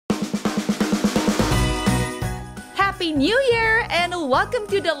Happy New Year and welcome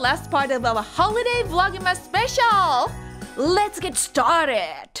to the last part of our holiday Vlogmas special! Let's get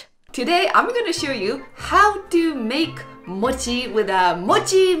started! Today I'm gonna show you how to make mochi with a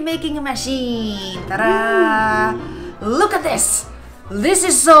mochi making machine. Ta-da! Look at this! This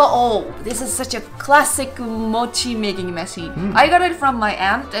is so old. This is such a classic mochi making machine. I got it from my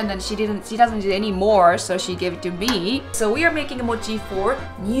aunt and then she doesn't do it anymore, so she gave it to me. So we are making a mochi for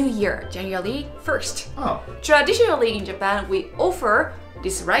New Year, January 1st. Oh. Traditionally in Japan, we offer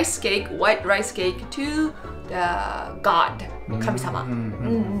this rice cake, white rice cake, to the god, Kami-sama.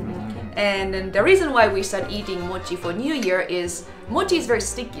 And then the reason why we start eating mochi for New Year is mochi is very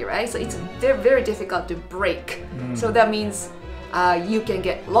sticky, right? So it's very difficult to break. So that means you can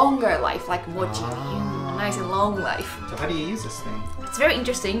get longer life like mochi, nice and long life. So how do you use this thing? It's very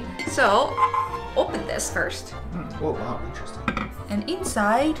interesting. So open this first. Oh wow, interesting. And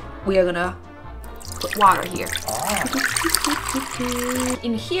inside we are gonna put water here.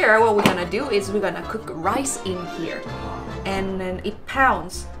 In here, what we're gonna do is we're gonna cook rice in here, and then it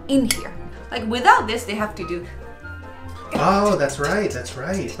pounds in here. Like without this, they have to do. Oh, that's right, that's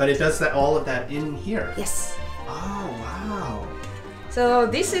right. But it does that all of that in here. Yes. Oh wow. So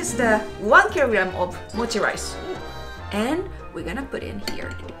this is the 1 kilogram of mochi rice, and we're gonna put in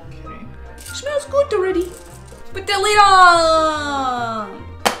here. Okay. Smells good already. Put the lid on.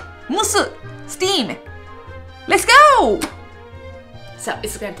 Musu, steam. Let's go. So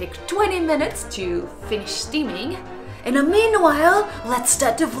it's gonna take 20 minutes to finish steaming, and meanwhile, let's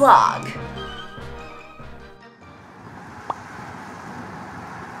start the vlog.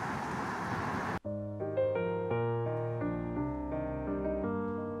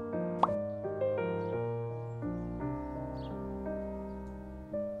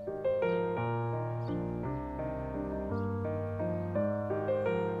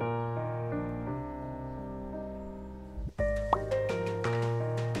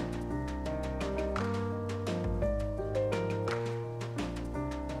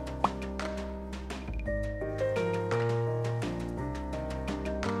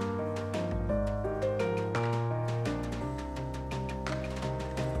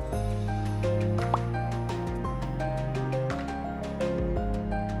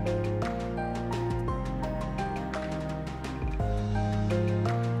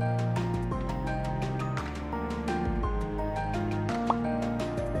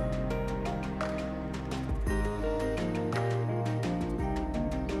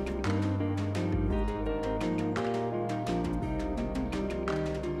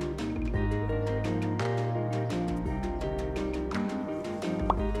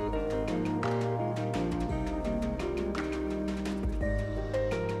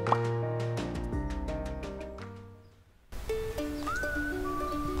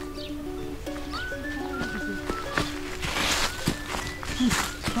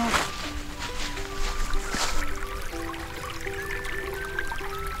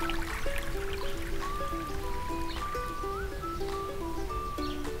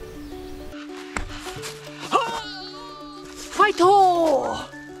 Fighto!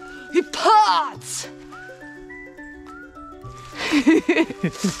 He parts!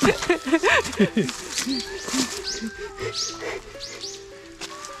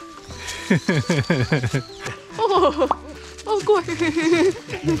 Oh, 怖い。なんてい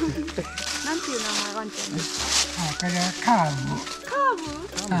う名前ワンちゃんですか？これはカーブ。カ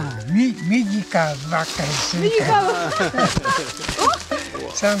ーブ？右カーブばっかりするから。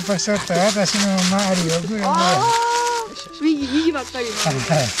散歩しとったら私の周りをぐるぐる。右ばっかりの。ほ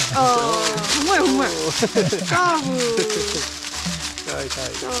んまやほんまや。カーブ。かわいいかわ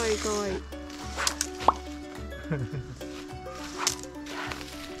いいかわいい。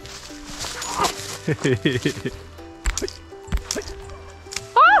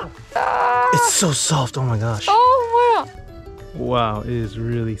It's so soft, oh my gosh. Oh, wow, it is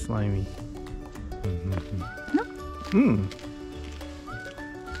really slimy.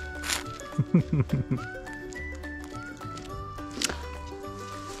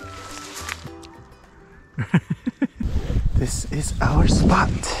 This is our spot.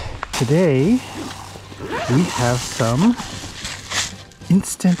 Today, we have some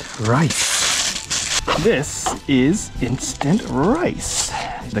instant rice. This is instant rice.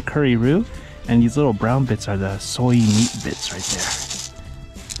 The curry roux, and these little brown bits are the soy meat bits right there.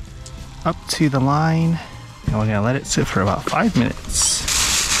 Up to the line, and we're gonna let it sit for about 5 minutes.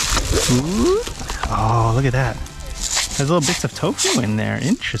 Ooh. Oh, look at that. There's little bits of tofu in there.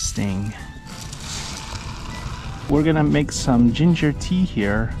 Interesting. We're gonna make some ginger tea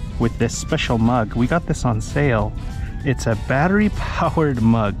here with this special mug. We got this on sale. It's a battery powered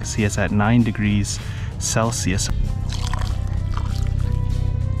mug. See, it's at 9 degrees Celsius.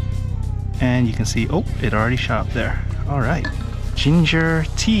 And you can see, oh, it already shot up there. All right. Ginger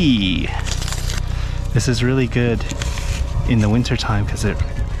tea. This is really good in the winter time because it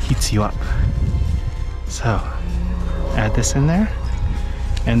heats you up. So add this in there.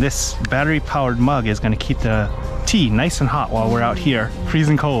 And this battery powered mug is going to keep the tea nice and hot while we're out here,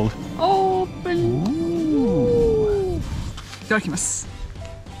 freezing cold. Open. Ooh. いただきます。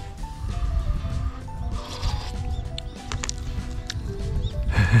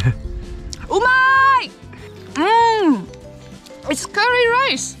うまい! It's curry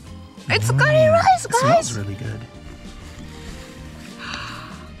rice. It's curry rice, It guys. smells really good.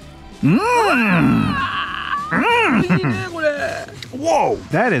 Whoa,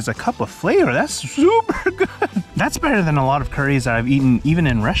 that is a cup of flavor. That's super good. That's better than a lot of curries that I've eaten even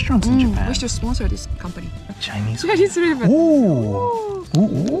in restaurants in Japan. We should sponsor this company. Chinese. Chinese flavor. Ooh.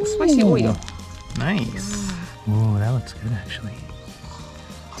 Ooh. Spicy oil. Nice. Ooh, that looks good actually.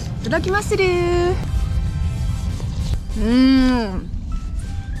 いただきまする。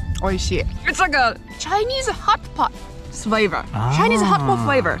美味しい。It's like a Chinese hot pot flavor. Chinese hot pot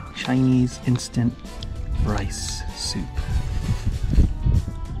flavor. Chinese instant rice soup.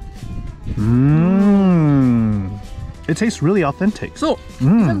 It tastes really authentic. So,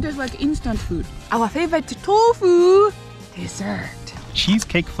 it tastes like instant food. Our favorite tofu dessert.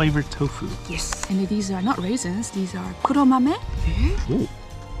 Cheesecake flavored tofu. Yes, and these are not raisins. These are kuromame. Ooh.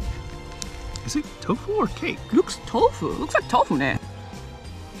 Is it tofu or cake? Looks tofu. Looks like tofu, ne?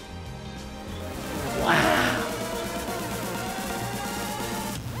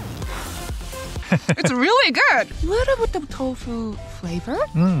 It's really good. A little bit of tofu flavor,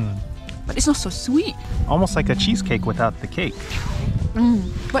 but it's not so sweet. Almost like a cheesecake without the cake.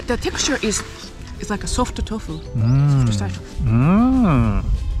 But the texture is like a soft tofu. Soft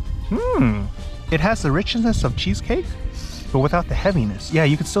It has the richness of cheesecake, but without the heaviness. Yeah,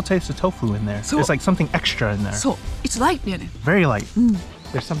 you can still taste the tofu in there. So- There's like something extra in there. So it's light, ne? Very light.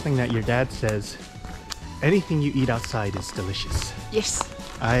 There's something that your dad says, anything you eat outside is delicious. Yes.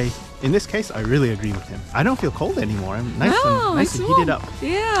 In this case, I really agree with him. I don't feel cold anymore. I'm nice and heated up.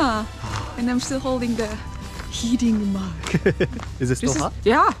 Yeah. And I'm still holding the heating mug. Is it still hot?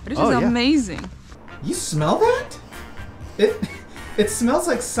 Yeah, this is yeah. amazing. You smell that? It smells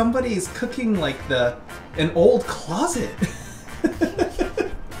like somebody's cooking like an old closet.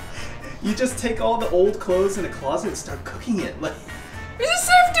 You just take all the old clothes in a closet and start cooking it. Like, Is it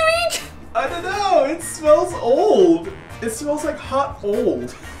safe to eat? I don't know. It smells old. It smells like hot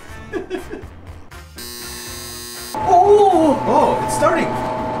old. Oh, it's starting.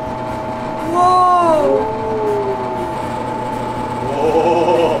 Whoa.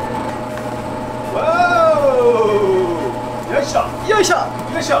 Whoa. Whoa. Yoisha. Yoisha.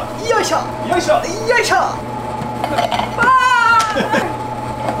 Yoisha. Yoisha. Yoisha. Yoisha.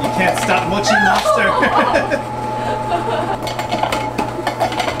 You can't stop mochi monster.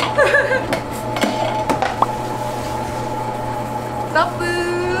 Tapu.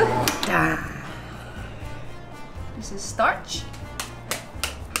 This is starch.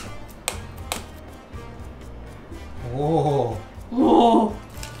 Whoa. Whoa.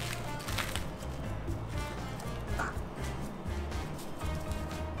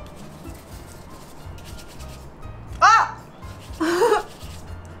 Ah!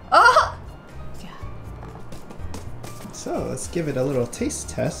 Ah! So let's give it a little taste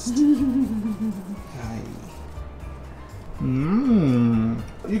test.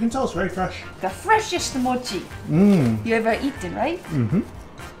 You can tell it's very fresh. The freshest mochi you ever eaten, right?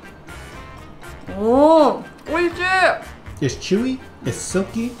 Oh, oishii! It's chewy, it's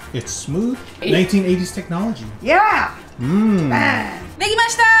silky, it's smooth. 1980s technology. Yeah! Bang! できま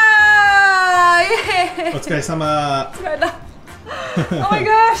したー！イエーイ！お疲れ様。疲れた。Oh my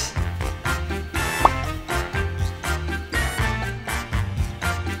gosh!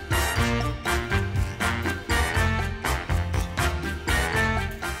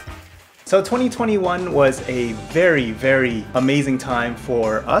 So 2021 was a very, very amazing time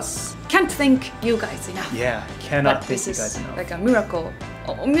for us. Can't thank you guys enough. Yeah, cannot But thank this you is guys enough. like a miracle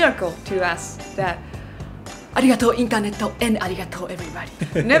to us that ありがとうインターネット and ありがとう everybody.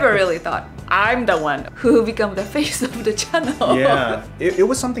 Never really thought I'm the one who become the face of the channel. Yeah, it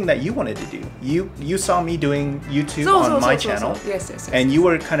was something that you wanted to do. You saw me doing YouTube on my channel. Yes. And you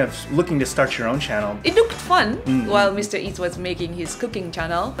were kind of looking to start your own channel. It looked fun while Mr. Eats was making his cooking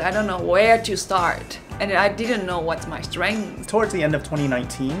channel. I don't know where to start. And I didn't know what's my strength. Towards the end of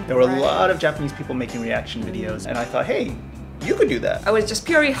 2019, there were a lot of Japanese people making reaction videos. And I thought, hey, you could do that. I was just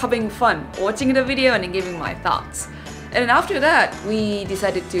purely having fun, watching the video and giving my thoughts. And then after that, we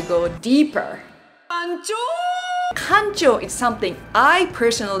decided to go deeper. 반쪽! Kancho is something I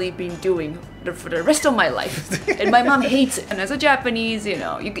personally been doing for the rest of my life, and my mom hates it. And as a Japanese, you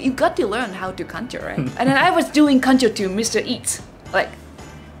know, you got to learn how to kancho, right? And then I was doing kancho to Mr. Eats, like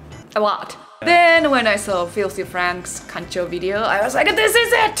a lot. Then when I saw Filthy Frank's kancho video, I was like, this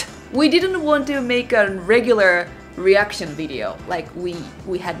is it! We didn't want to make a regular reaction video like we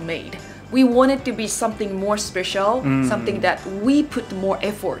had made. We wanted to be something more special, something that we put more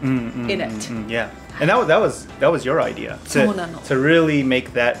effort in it. Yeah. And that was your idea to really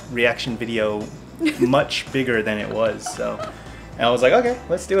make that reaction video much bigger than it was. So, and I was like, okay,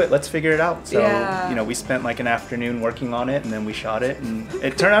 let's do it. Let's figure it out. So, you know, we spent like an afternoon working on it, and then we shot it, and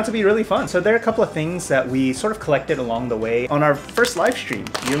it turned out to be really fun. So there are a couple of things that we sort of collected along the way on our first live stream.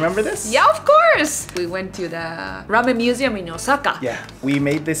 You remember this? Yeah, of course. We went to the ramen museum in Osaka. Yeah, we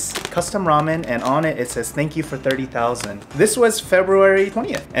made this custom ramen, and on it says thank you for 30,000. This was February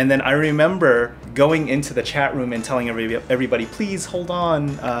 20th, and then I remember going into the chat room and telling everybody, please hold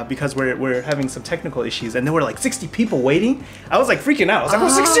on, because we're having some technical issues, and there were like 60 people waiting. I was like freaking out. I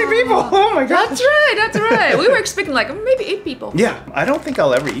was like, oh, 60 people! Oh my god! That's right, that's right. We were expecting like maybe 8 people. Yeah, I don't think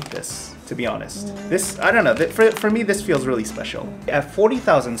I'll ever eat this, to be honest. This, I don't know, for me this feels really special. At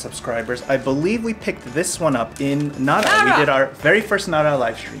 40,000 subscribers, I believe we picked this one up in Nara. We did our very first Nara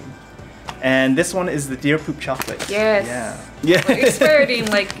live stream. And this one is the deer poop chocolate. Yes. Yeah. We expired in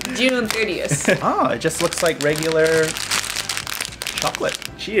like June 30th. Ah, it just looks like regular chocolate.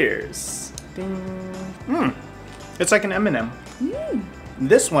 Cheers. Ding. It's like an M&M.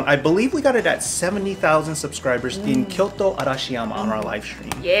 This one, I believe we got it at 70,000 subscribers in Kyoto Arashiyama on our live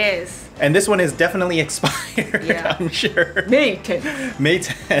stream. Yes. And this one is definitely expired, Yeah. I'm sure. May 10. May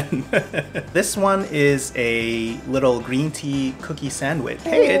 10. This one is a little green tea cookie sandwich.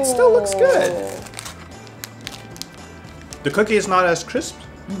 Hey, it still looks good. The cookie is not as crisp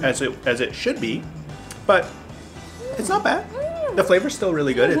as it should be, but it's not bad. The flavor's still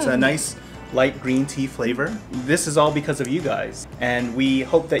really good. It's a nice light green tea flavor. This is all because of you guys, and we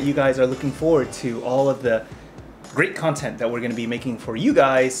hope that you guys are looking forward to all of the great content that we're going to be making for you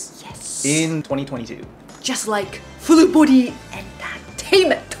guys in 2022. Just like full body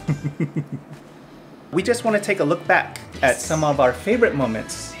entertainment. We just want to take a look back at some of our favorite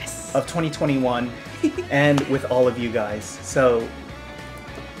moments of 2021 and with all of you guys. So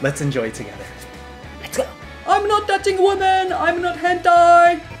let's enjoy it together. Let's go. I'm not touching women. I'm not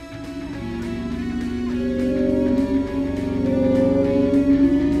hentai.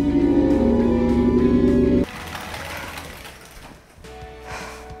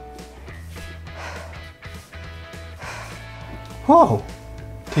 Whoa,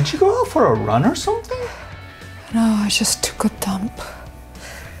 did you go out for a run or something? No, I just took a dump.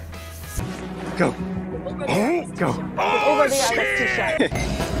 Go. Go. Over the Alex t-shirt.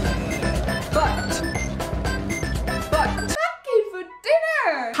 But Taki for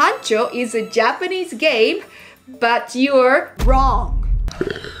dinner! Kancho is a Japanese game, but you're wrong.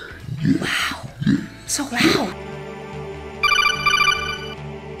 Wow, so loud.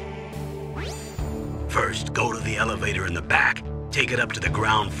 First, go to the elevator in the back. Take it up to the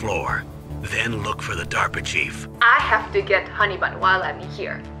ground floor. Then look for the DARPA chief. I have to get honey bun while I'm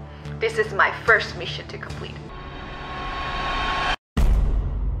here. This is my first mission to complete.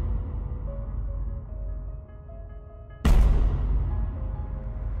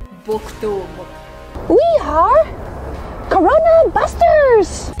 We are Corona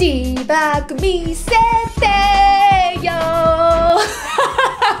Busters! Debug me sete yo.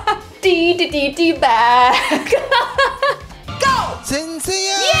 Debug. Go!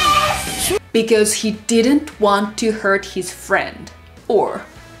 Yes! Because he didn't want to hurt his friend or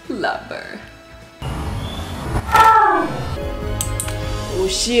lover. 教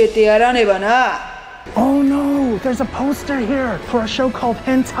えてやらねばな。 Oh no, there's a poster here for a show called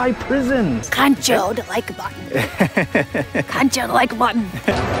Hentai Prisons. Kancho, the like button. Kancho, the like button.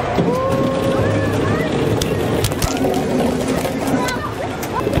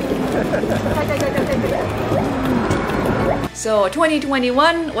 So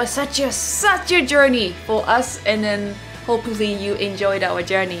 2021 was such a journey for us, and then hopefully you enjoyed our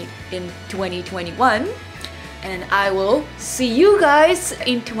journey in 2021. And I will see you guys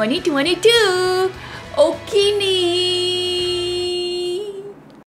in 2022. Okini!